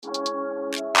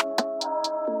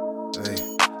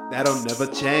That'll never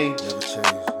change. Never change,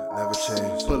 never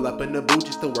change. Pull up in the booth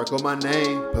just to work on my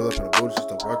name. Pull up in the booth just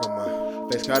to work on my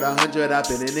Face card 100, I've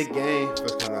been in the game.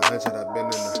 first kind of 100. I've been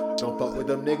in the Don't fuck with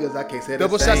them niggas, I can't say the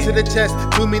double same. shots to the chest.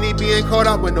 Too many being caught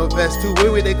up with no vest. Too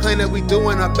weary, they claim that we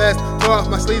doing our best. Tore off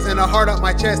my sleeves and a heart up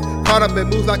my chest. Caught up and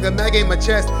moves like a mag in my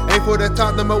chest. Aim for the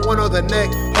top, number one on the neck.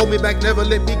 Hold me back, never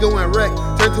let me go and wreck.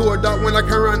 Turn to a dog when I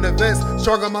come around the vest.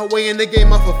 Strong on my way in the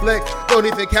game off a flex. Don't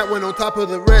even cap when on top of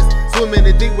the rest. Swimming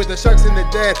in deep with the sharks in the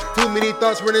dead. Too many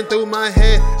thoughts running through my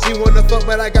head. She wanna fuck,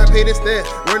 but I got paid instead.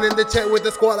 Running the chat with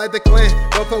the squad like the clan.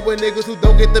 Don't fuck with niggas who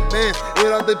don't get the bands.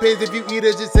 It all depends if you eat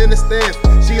or just in the stands.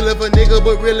 She love a nigga,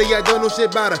 but really I don't know shit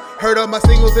about her. Heard all my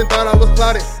singles and thought I was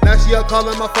clouded. Now she up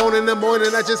calling my phone in the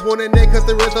morning. I just want a neck cause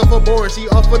the rest of her boring. She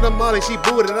off of the molly, she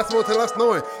booted. I smoke till I'm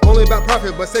snoring. Only about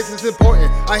profit, but sex is important.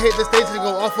 I hit the stage and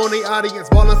go off on the audience.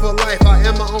 Ballin' for life, I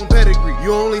am my own pedigree.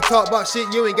 You only talk about shit,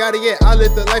 you ain't got it yet. I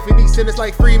live the life in these sentences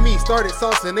like free me. Started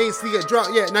saucing, ain't see a drop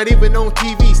yet. Not even on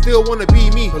TV, still wanna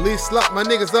be me. Police slap my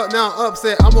niggas up, now I'm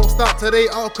upset. I won't stop till they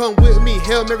all come with me.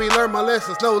 Hail Mary, learn my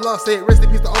lessons, no loss. Said rest in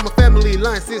peace to all my family,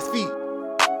 line 6 feet.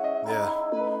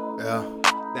 Yeah.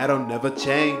 That'll never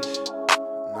change.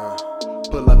 Nah.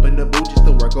 Pull up in the booth just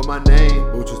to work on my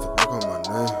name. Boots just to work on my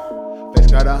name.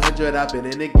 Face card 100, I've been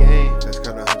in the game. That's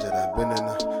kind of 100. I've been in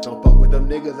the Don't fuck with them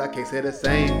niggas, I can't say the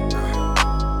same.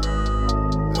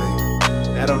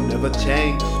 hey, That'll never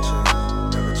change.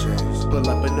 never change. Pull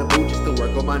up in the booth just to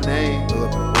work on my name. Pull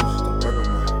up in the boots just to work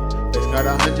on my Face card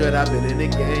 100, I've been in the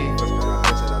game. first kind of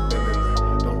 100. I've been in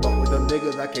the Don't fuck with them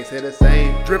niggas, I can't say the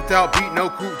same. dripped out beat, no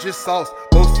coupe, just sauce.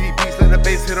 Both C beats, let the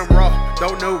bass hit them raw.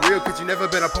 Don't know real, cause you never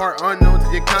been a part unknown to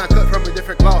your kind, cut from a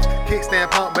different cloth.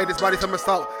 Kickstand pump, made this body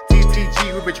somersault.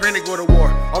 TTG, we been training, go to war.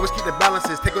 Always keep the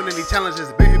balances, take on any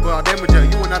challenges. Baby, but I'll damage you,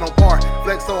 you and I don't par.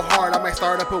 Flex so hard, I might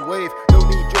start up a wave. No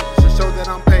need drips to show that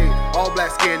I'm paid. All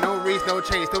black skin, no rings, no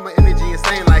chains. Throw my energy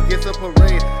insane like it's a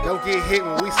parade. Don't get hit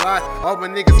when we slide. All my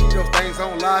niggas keep those things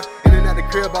on live. In and out the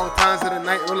crib all times of the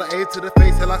night. Roll an A to the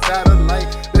face till I side of the light.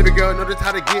 Baby girl, know just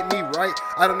how to get me right.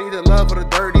 I don't need the love or the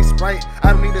dirty sprite.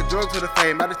 I don't need the drugs or the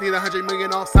fame. I just need 100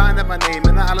 million all signed at my name.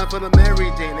 In the island for the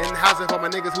Mary Jane. In the housing for my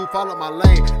niggas who follow my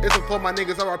lane. This one for my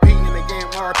niggas RP in the game.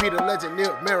 RP the legend,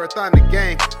 Nip Marathon the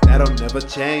gang. That'll never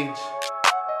change.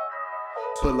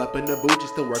 Pull up in the booth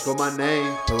just to work on my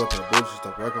name. Pull up in the boots just to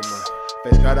work on my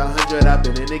Face card 100, I've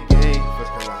been in the game.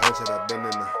 first kind of 100. I've been in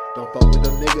the Don't fuck with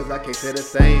them niggas, I can't say the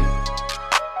same.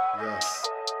 yeah.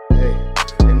 Hey,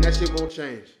 and that shit won't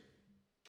change.